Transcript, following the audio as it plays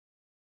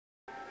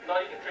No,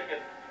 you can trick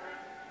it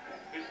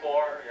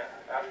before,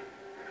 yeah, after.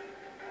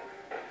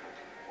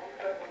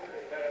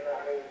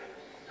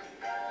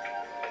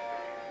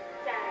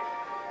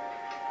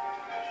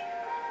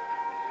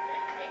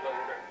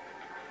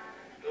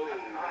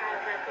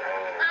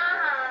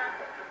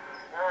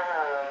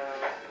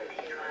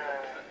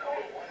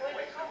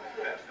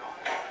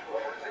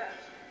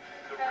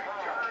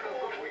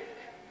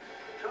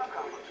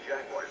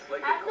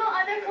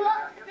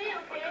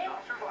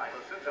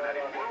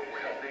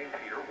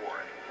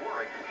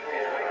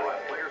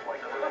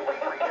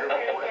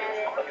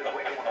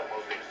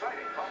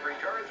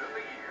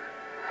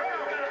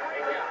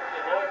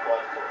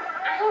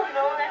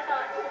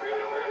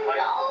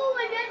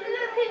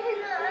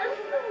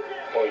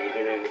 Oh, you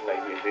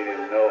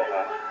didn't know,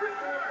 huh?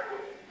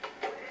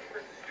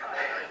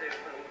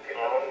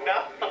 Oh no!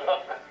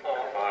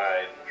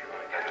 Alright.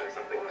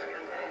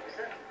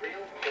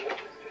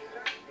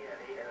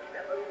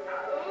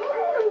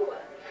 Ooh.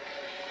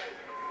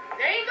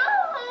 There you go!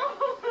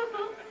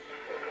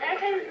 That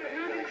kind of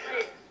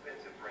shit.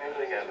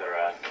 Together,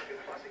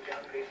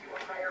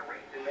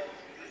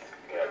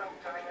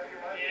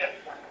 Yes.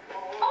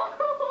 Oh.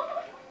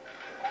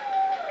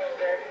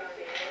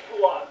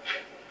 What?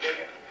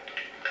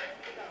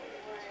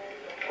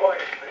 Boy.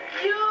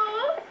 You.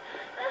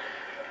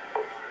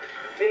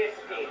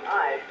 15.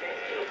 I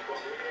 15.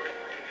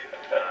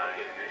 I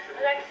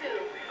got 2.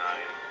 I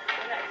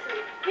got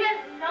 2. He has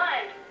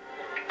none.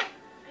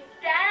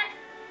 That.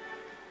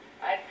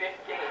 I had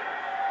 15.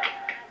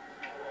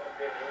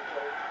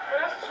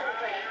 What else should we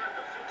play?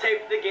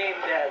 Tape the game,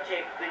 Dad.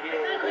 Tape the game.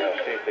 Yeah,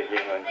 take the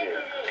game on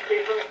here.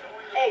 Tape them.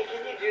 Hey,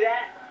 can you do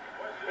that?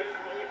 If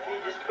you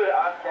just put it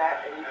off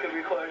that and you can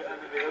record it on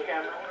the video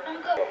camera.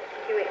 I'm good.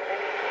 Okay, wait.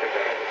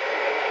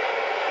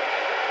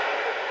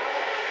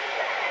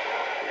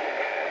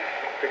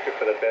 Picture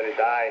for the better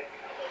die.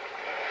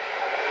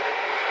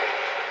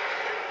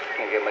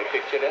 Can you get my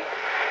picture there?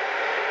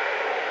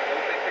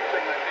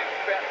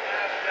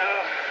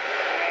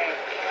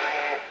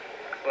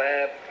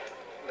 Flap,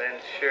 then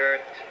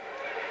shirt.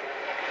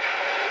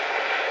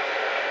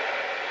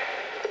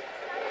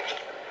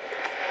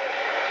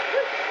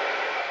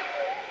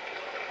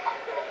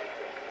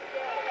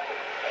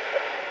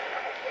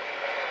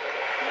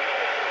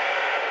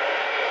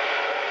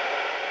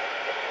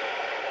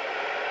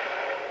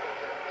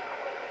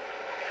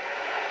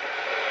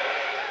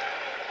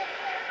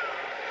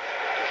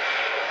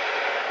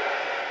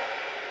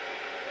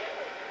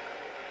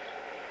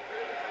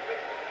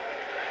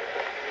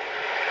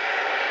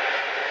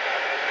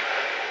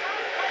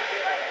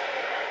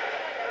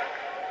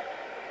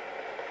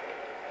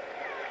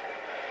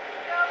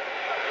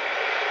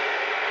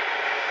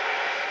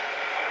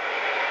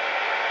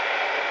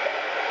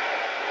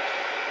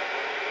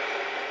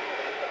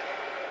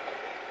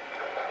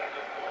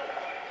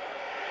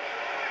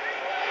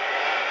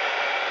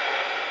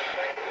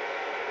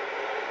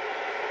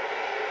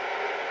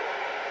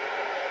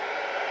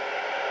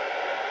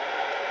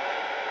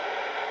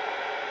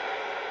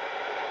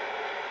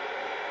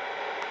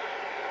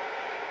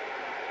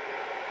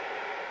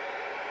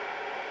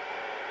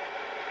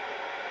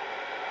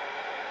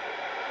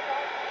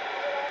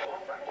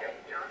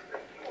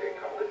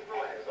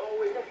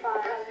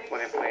 What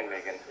are you playing,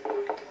 Megan?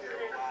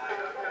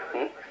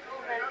 Hmm?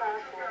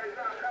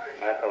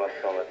 I thought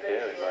I saw it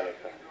there,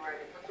 Monica.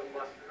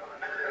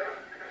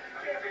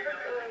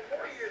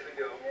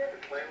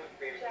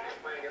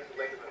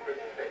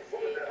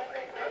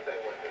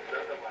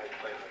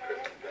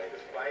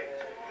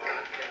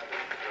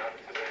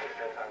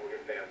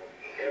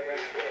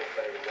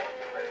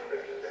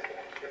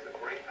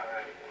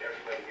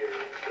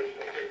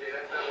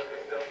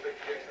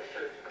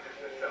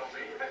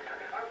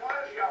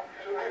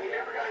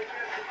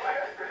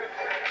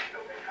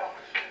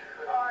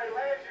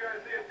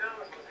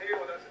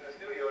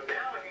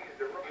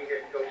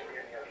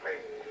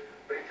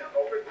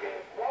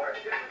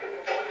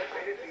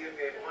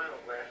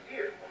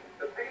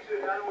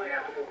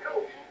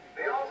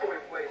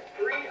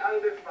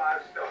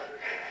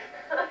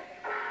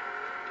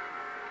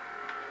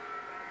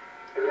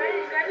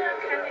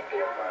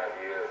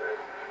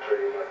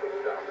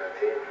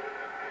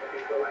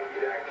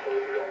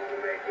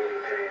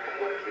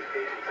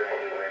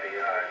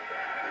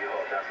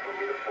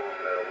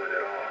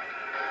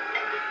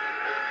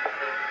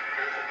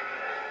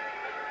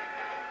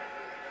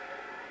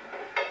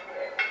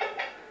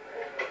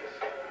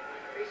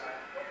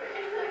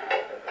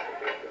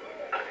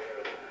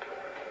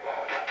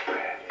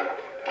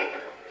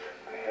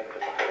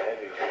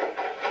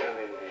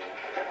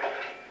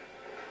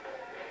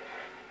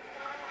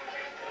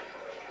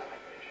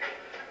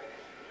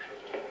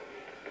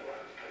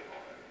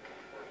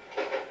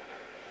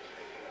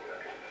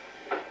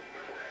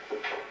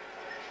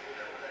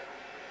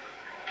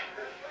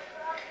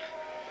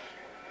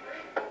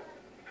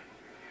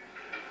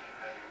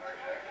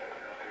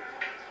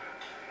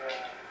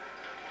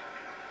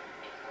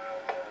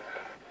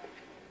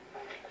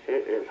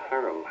 It is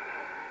Hiram.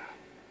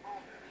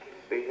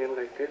 See him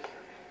like this?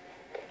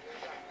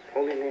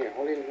 Hold him here,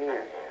 hold him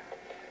here.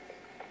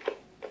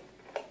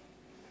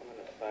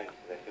 night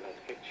so that you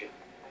don't pitch it.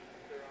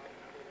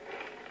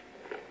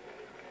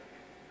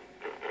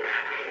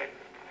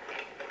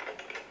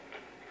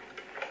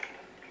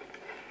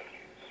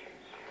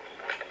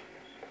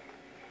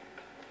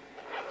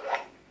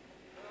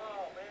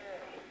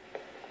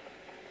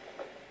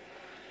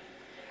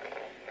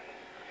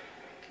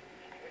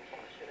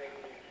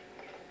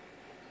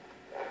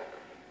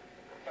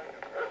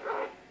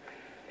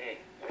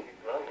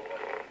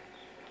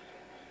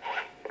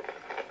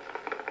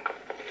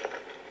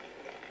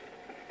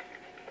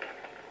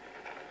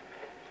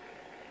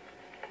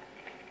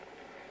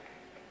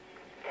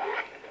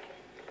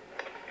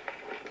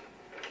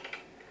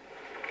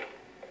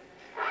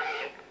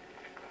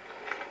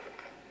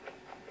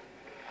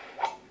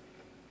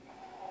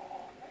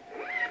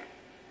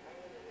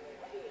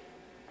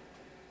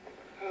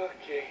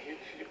 Okay,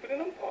 you put it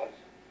on pause.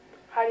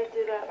 How do you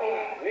do that?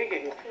 Make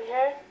it. From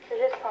here to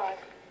his pause.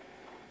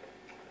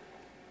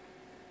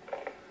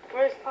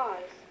 Where's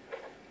pause?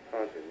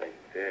 Pause it like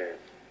this.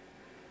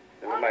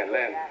 Never mind,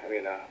 land.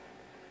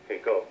 Okay,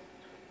 go.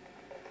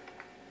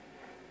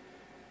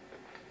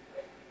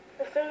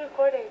 It's still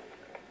recording.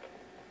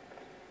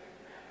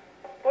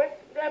 What?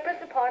 Do I press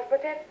the pause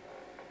button?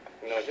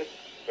 No, just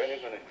when you're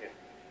gonna hit.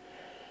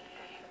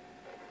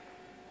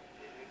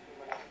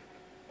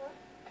 What?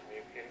 Are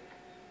you kidding?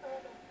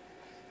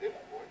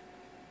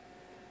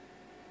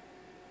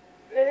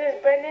 This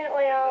is Brendan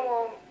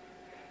Oyamo.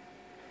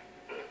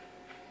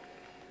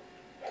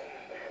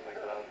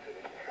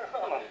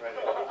 Come on,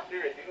 Brendan. I'm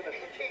serious. You're gonna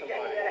hit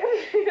somebody.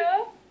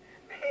 Yeah?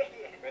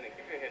 Brendan,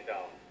 keep your head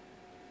down.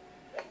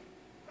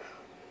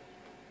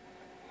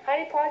 How do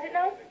you pause it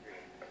now?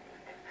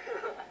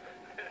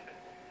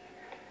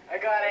 I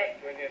got it.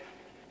 When you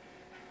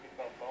keep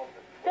on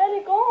bouncing. There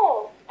you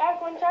go.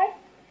 Ask one time.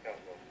 Go.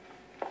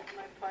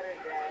 My putter,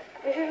 Dad.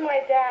 This is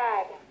my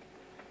dad.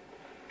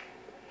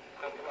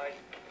 Come to life.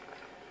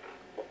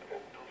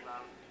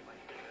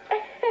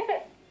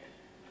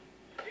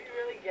 Did you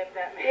really get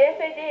that, man?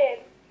 Yes, I did.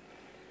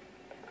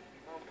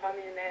 Oh, pump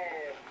me in the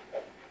head.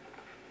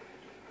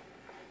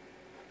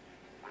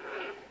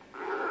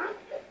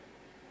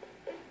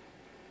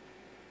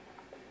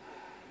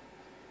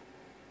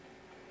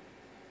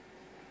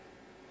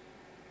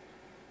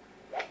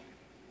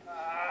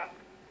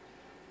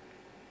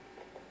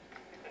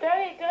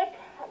 Daddy, did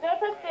I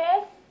press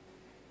this?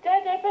 Dad,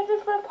 did I press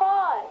this for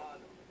pause?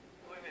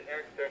 Wait a minute,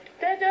 Eric's turn.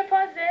 Did I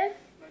pause this?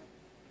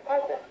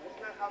 Pause it. That's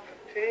not how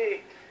to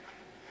take.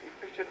 These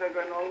pictures are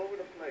going all over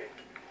the place.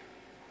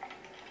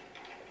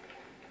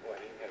 What,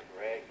 you got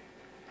Greg?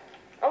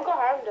 Uncle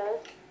Hiram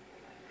does.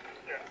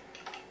 Yeah.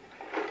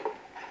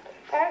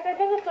 Eric, I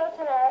think it's your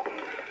turn out.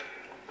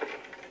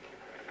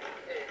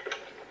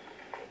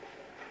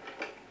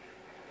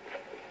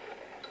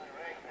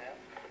 Alright, man.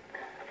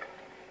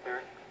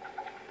 Eric?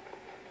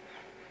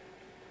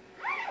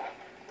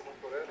 What's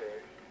for that,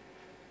 Eric?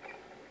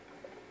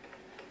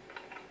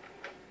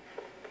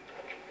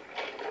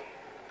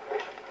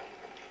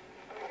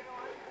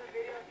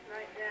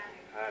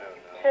 I don't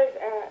know. Here's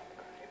Eric.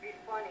 It'd be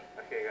funny.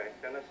 Okay, guys,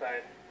 stand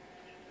aside.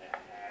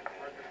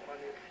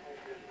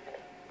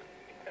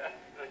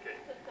 Okay.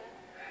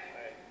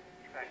 Alright.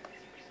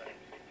 Practice for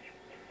science.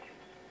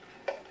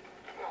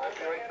 I'll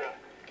be right back.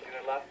 In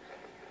a left.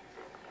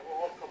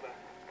 I'll come back.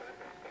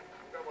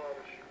 Grab all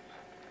the shoes.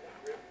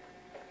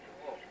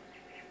 Oh.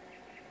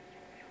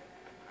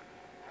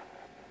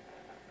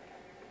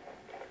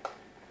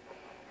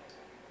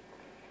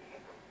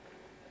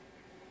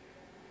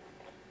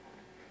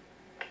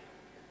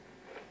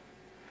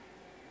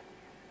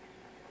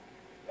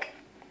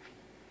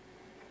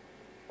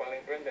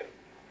 Calling Brendan.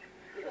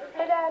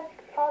 Hey, Dad,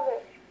 pause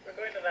it. We're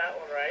going to that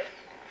one, right?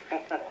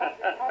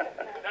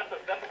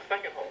 That's the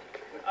second hole.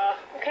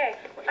 Okay,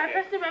 I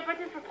pressed the red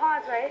button for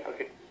pause, right?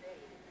 Okay.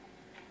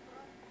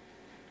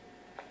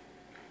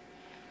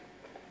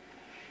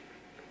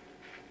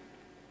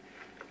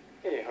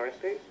 Hey,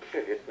 horses.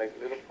 Good, just like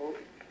a little pony.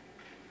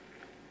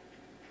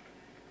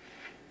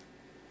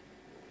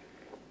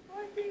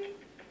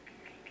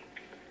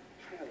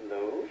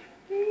 Hello.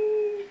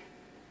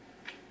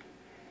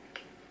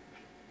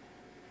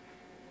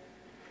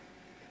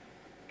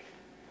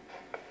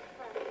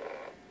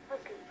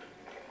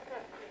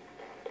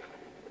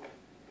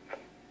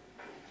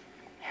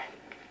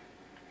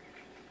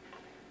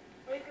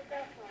 Where you get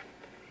that from?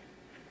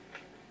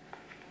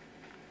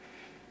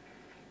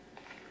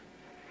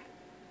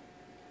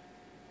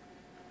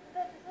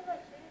 This is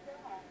like shitty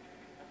dog.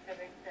 That's what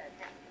they said.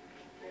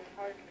 They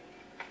hardly.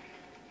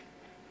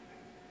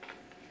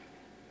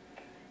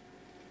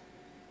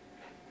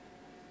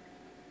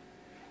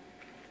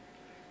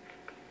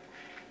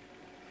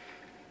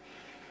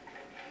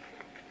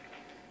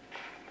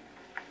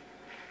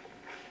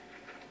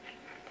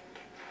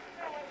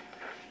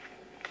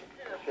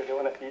 Sure, they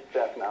want to eat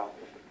that now.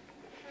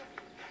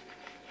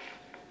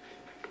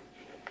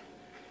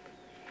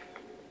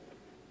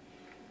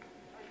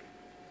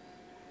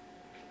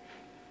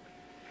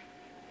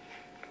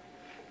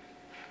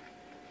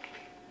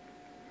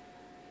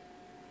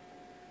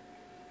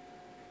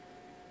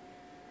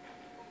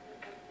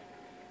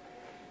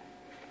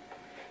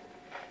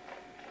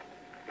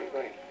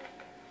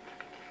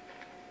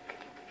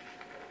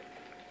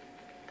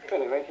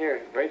 Right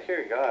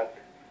here, God.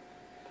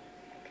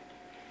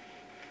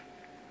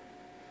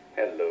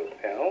 Hello,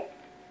 pal.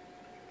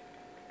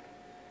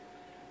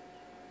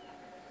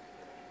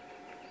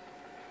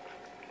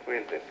 Who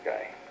is this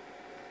guy?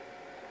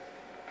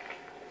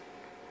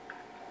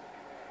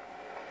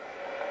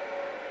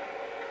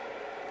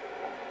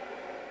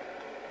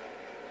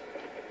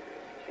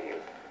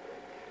 Cute.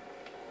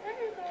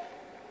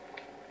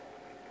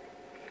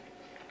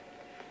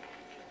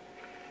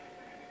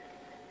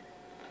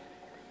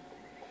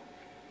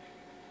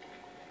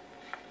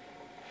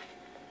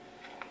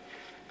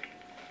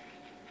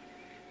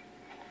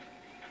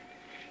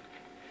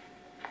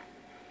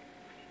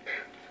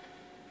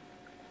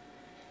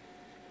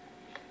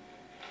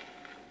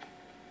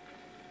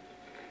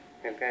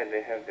 Okay,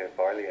 they have their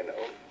barley and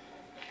oats.